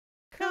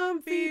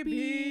comfy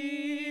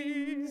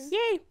bees.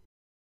 Yay!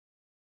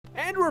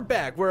 And we're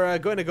back. We're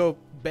going to go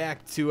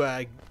back to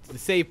a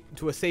save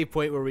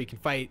point where we can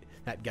fight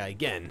that guy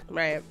again.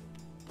 Right.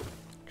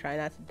 Try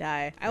not to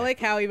die. I like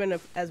how even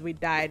as we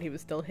died, he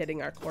was still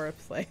hitting our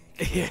corpse. Like,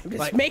 Yeah, I'm just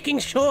like, making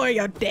sure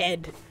you're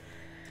dead.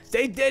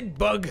 stay dead,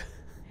 bug.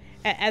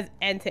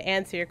 And to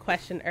answer your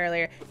question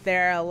earlier,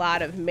 there are a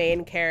lot of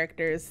main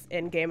characters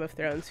in Game of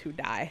Thrones who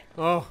die.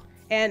 Oh.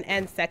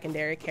 And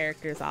secondary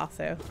characters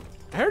also.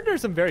 I heard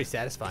there's some very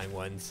satisfying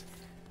ones.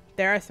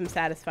 There are some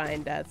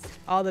satisfying deaths.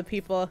 All the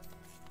people,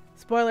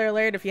 spoiler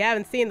alert if you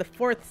haven't seen the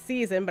 4th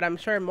season, but I'm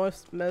sure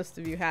most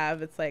of you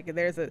have, it's like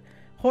there's a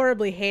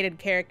horribly hated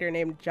character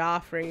named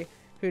Joffrey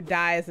who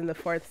dies in the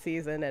 4th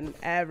season and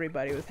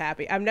everybody was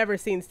happy. I've never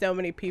seen so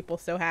many people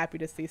so happy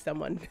to see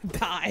someone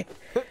die.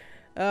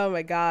 Oh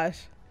my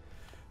gosh.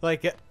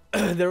 Like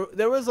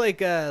there was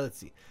like let's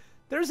see.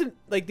 There's a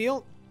like the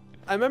old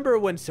I remember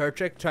when Star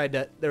Trek tried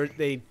to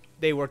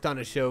they worked on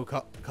a show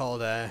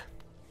called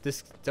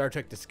this Star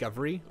Trek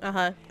Discovery.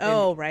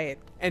 Oh, right.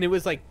 And it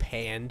was like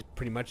panned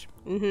pretty much.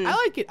 Mm-hmm.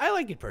 I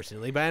like it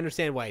personally, but I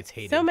understand why it's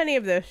hated. So many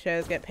of those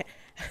shows get panned.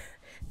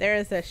 There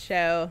is a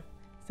show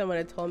someone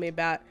had told me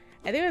about.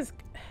 I think it was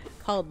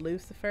called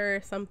Lucifer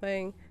or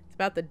something. It's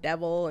about the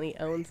devil and he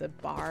owns a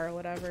bar or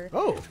whatever.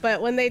 Oh.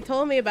 But when they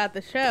told me about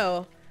the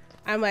show,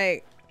 I'm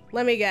like,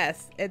 let me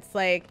guess. It's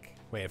like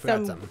Wait, I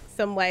forgot something.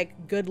 Some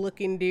like good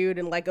looking dude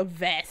in like a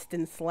vest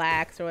and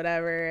slacks or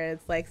whatever.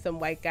 It's like some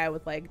white guy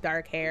with like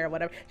dark hair or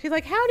whatever. She's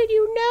like, how did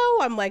you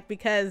know? I'm like,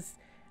 because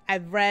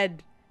I've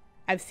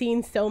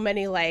seen so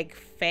many like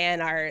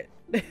fan art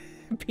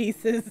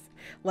pieces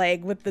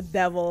like with the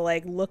devil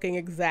like looking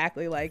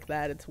exactly like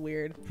that. It's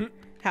weird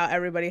how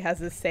everybody has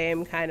the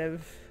same kind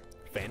of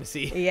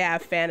fantasy. Yeah,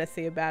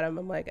 fantasy about him.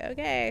 I'm like,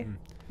 okay,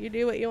 you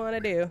do what you want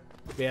to do.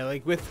 Yeah,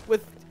 like with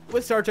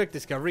Star Trek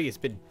Discovery, it's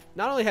been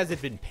not only has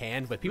it been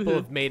panned, but people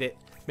have made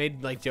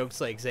like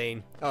jokes like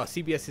saying, "Oh,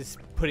 CBS is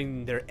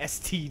putting their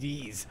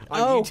STDs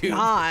on YouTube." Oh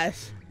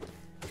gosh.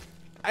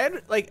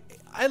 I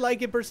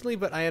like it personally,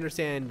 but I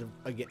understand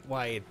again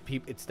why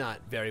it's not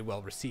very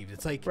well received.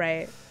 It's like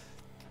right.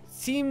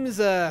 Seems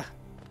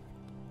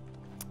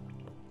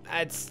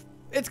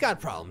it's got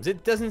problems.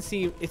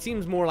 It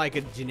seems more like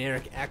a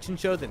generic action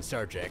show than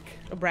Star Trek.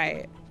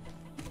 Right.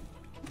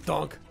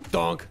 Donk,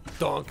 donk,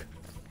 donk.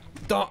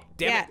 Damn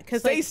yeah,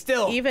 because stay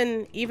still.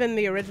 Even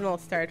the original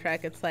Star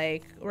Trek, it's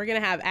like we're gonna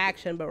have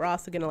action, but we're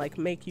also gonna like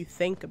make you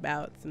think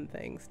about some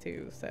things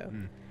too. So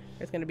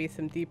there's gonna be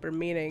some deeper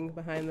meaning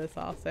behind this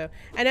also.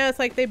 I know it's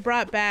like they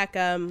brought back,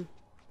 or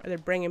they're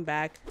bringing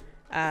back,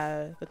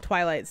 the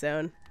Twilight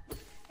Zone,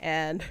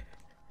 and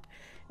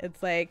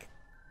it's like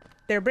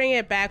they're bringing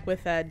it back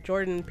with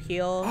Jordan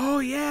Peele. Oh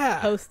yeah,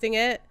 hosting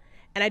it,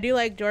 and I do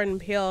like Jordan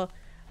Peele,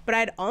 but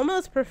I'd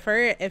almost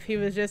prefer it if he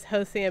was just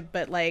hosting it,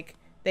 but like.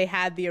 They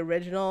had the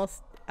original,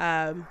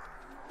 Twilight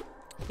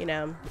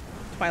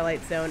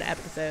Zone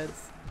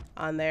episodes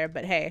on there,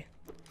 but hey.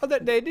 Oh,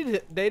 they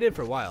did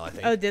for a while, I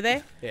think. Oh, did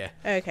they? Yeah.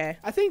 Okay.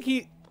 I think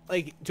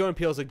Jordan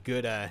Peele's a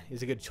good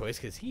choice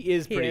because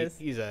he's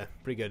a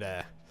pretty good.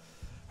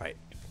 Right.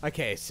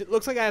 Okay. So it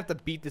looks like I have to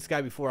beat this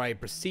guy before I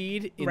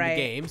proceed in the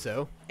game.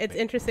 So it's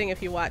interesting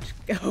if you watch.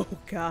 Oh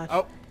gosh.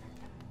 Oh.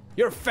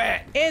 You're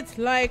fat. It's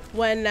like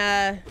when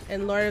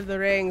in Lord of the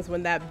Rings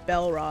when that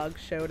Balrog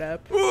showed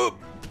up. Whoop.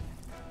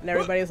 And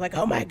everybody was like,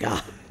 oh my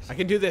god. I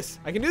can do this.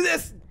 I can do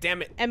this.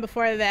 Damn it. And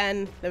before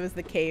then, there was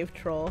the cave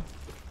troll.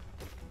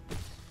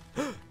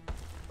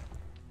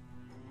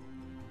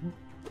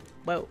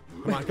 Whoa.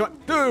 Come on, come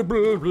on.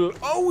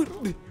 Oh,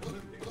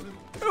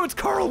 it's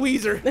Carl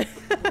Weezer.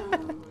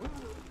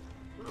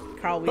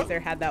 Carl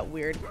Weezer had that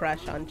weird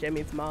crush on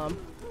Jimmy's mom.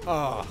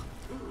 Oh.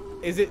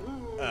 Is it?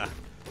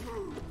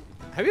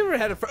 Have you ever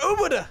had a friend? Oh,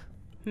 what a...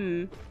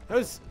 That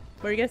was...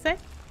 What were you going to say?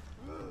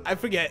 I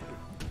forget.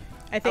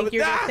 I think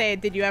you're going to say,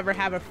 did you ever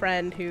have a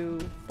friend who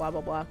blah, blah,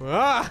 blah.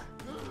 Ah!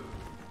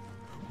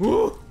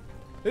 Woo!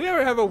 Did you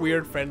ever have a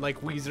weird friend like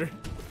Weezer?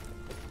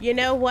 You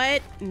know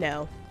what?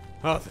 No.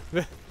 Oh,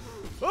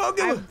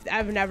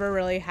 I've never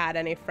really had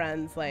any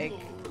friends like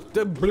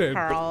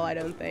Carl, I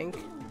don't think.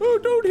 Oh,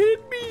 don't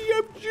hit me!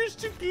 I'm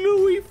just a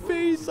glowy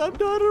face. I'm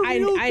not a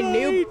real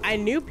guy. I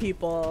knew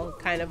people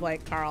kind of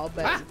like Carl,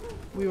 but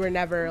we were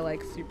never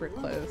like super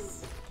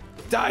close.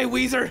 Die,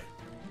 Weezer!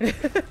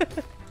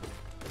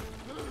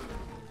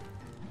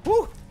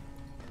 Woo!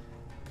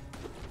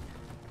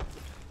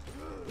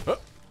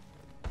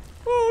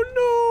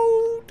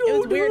 Oh no! It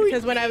was weird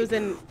because when I was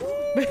in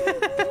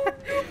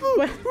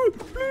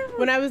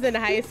when I was in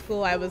high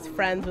school, I was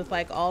friends with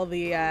like all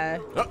the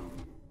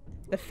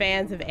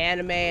fans of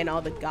anime and all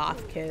the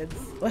goth kids.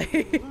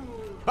 Like,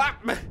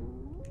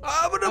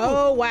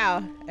 oh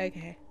wow!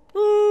 Okay.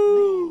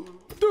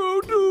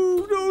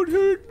 Don't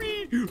hurt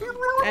me!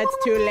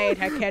 It's too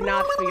late. I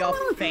cannot feel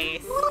your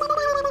face.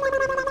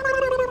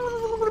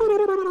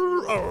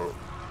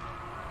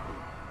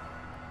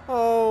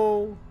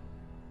 Oh.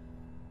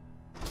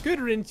 Good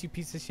riddance, you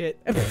piece of shit.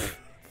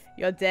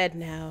 You're dead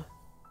now.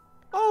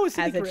 Oh, as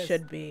it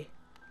should be.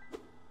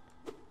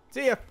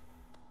 See ya.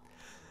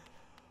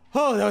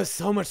 Oh, that was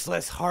so much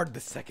less hard the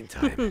second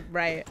time.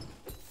 Right.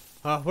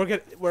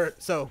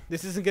 So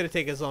this isn't gonna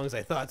take as long as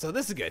I thought. So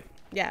this is good.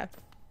 Yeah.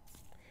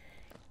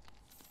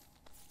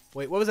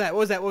 Wait, what was that? What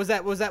was that? What was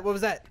that? What was that? What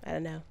was that? I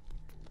don't know.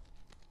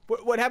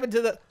 What happened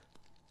to the?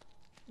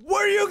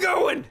 Where are you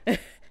going?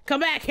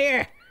 Come back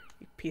here,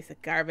 you piece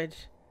of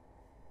garbage.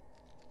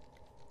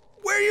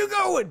 Where are you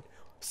going?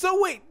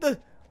 So wait,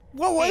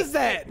 what was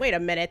that? Wait a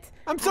minute.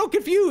 I'm so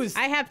confused.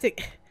 I have to.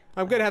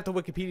 I'm gonna have to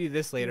Wikipedia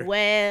this later.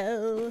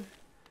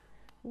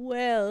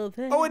 Well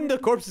then. Oh, and the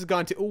corpse is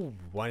gone too. Oh,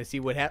 want to see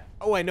what happened?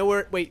 Oh, I know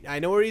where. Wait, I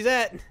know where he's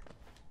at.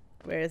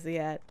 Where is he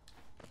at?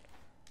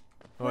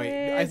 Oh,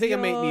 wait, I think I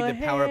might need the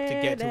power up to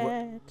get to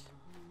where.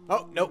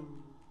 Oh, nope.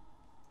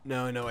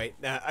 No, wait.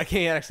 I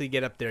can't actually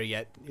get up there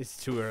yet.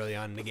 It's too early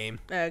on in the game.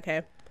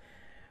 Okay.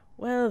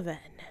 Well then.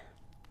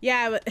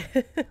 Yeah, but.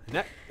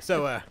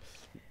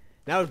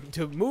 Now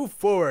to move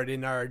forward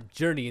in our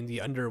journey in the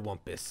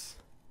Underwampus.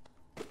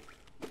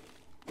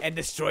 And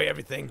destroy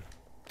everything.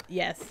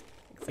 Yes,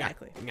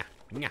 exactly. Yeah.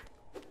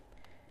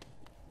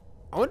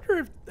 I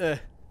wonder if,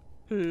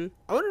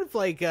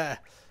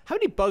 how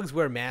many bugs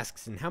wear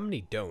masks and how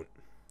many don't?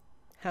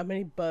 How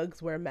many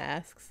bugs wear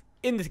masks?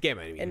 In this game,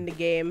 I mean. In the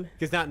game.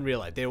 Because not in real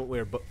life. They don't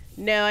wear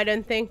No, I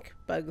don't think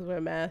bugs wear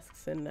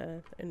masks in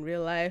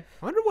real life.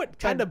 I wonder what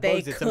kind of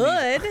bugs they that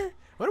could. I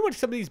wonder what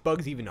some of these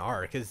bugs even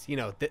are. Because, you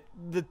know,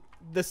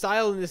 the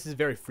style in this is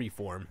very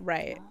freeform.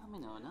 Right.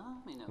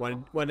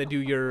 Want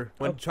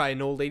to try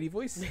an old lady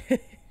voice?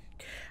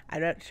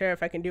 I'm not sure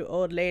if I can do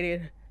old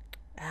lady.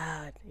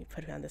 You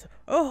put it on this.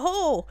 Oh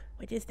ho!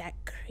 What is that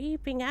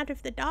creeping out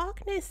of the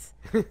darkness?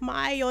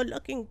 My, you're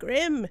looking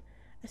grim.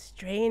 A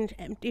strange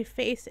empty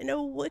face and a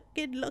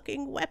wicked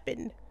looking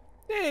weapon.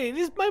 Hey,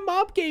 my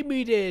mom gave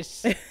me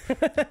this.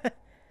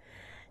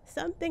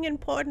 Something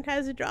important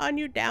has drawn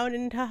you down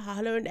into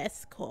Hollow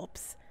Nest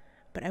corpse.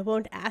 But I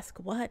won't ask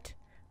what.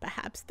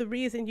 Perhaps the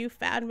reason you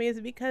found me is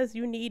because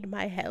you need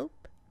my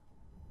help?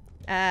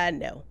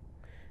 No.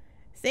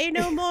 Say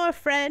no more,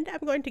 friend. I'm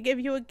going to give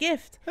you a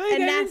gift. A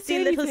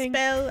nasty little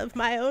spell of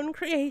my own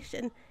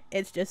creation.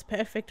 It's just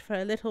perfect for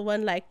a little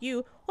one like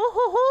you. Oh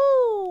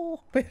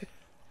ho ho!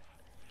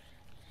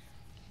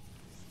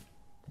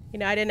 You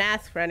know, I didn't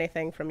ask for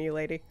anything from you,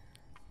 lady.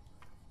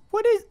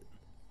 What is...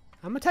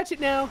 I'm gonna touch it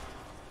now.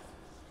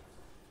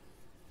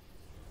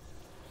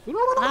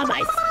 Ah,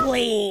 my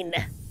spleen.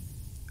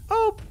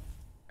 Oh.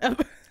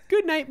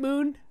 Good night,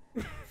 Moon.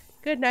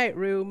 Good night,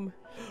 room.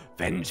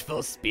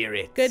 Vengeful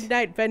spirit. Good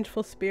night,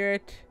 vengeful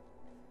spirit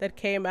that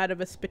came out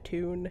of a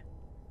spittoon.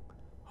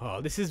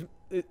 Oh, this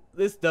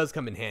does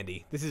come in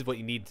handy. This is what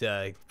you need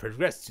to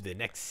progress to the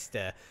next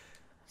stage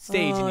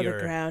in your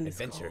the ground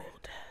adventure. Is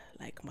cold,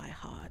 like my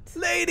heart.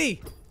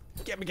 Lady!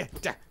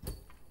 Get.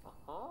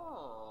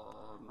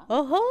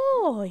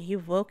 Oh,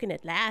 you've woken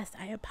at last.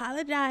 I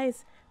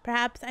apologize.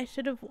 Perhaps I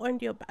should have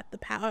warned you about the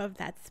power of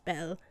that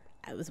spell.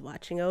 I was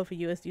watching over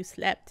you as you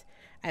slept.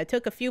 I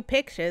took a few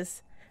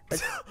pictures,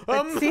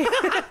 but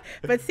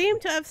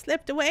seemed to have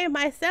slipped away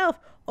myself.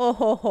 Oh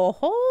ho ho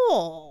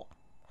ho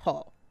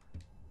ho.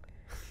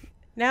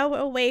 Now we're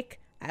awake.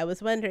 I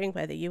was wondering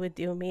whether you would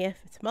do me a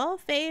small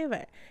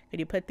favor. Could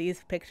you put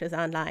these pictures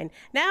online?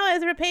 Now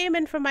as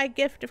repayment for my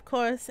gift, of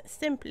course,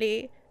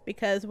 simply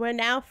because we're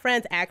now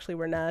friends. Actually,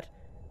 we're not.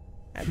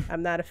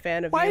 I'm not a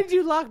fan of Why did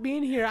you lock me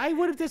in here? I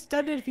would have just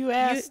done it if you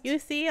asked. You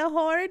see, a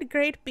horrid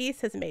great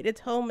beast has made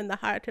its home in the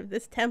heart of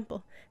this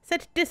temple.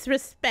 Such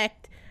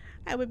disrespect.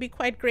 I would be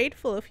quite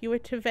grateful if you were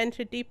to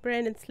venture deeper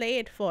in and slay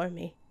it for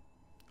me.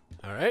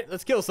 All right,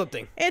 let's kill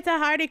something. It's a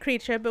hardy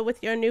creature, but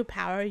with your new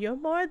power, you're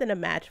more than a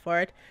match for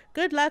it.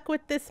 Good luck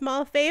with this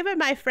small favor,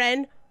 my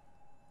friend.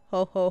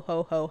 Ho, ho,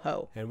 ho, ho,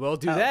 ho. And we'll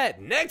do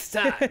that next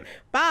time.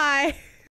 Bye.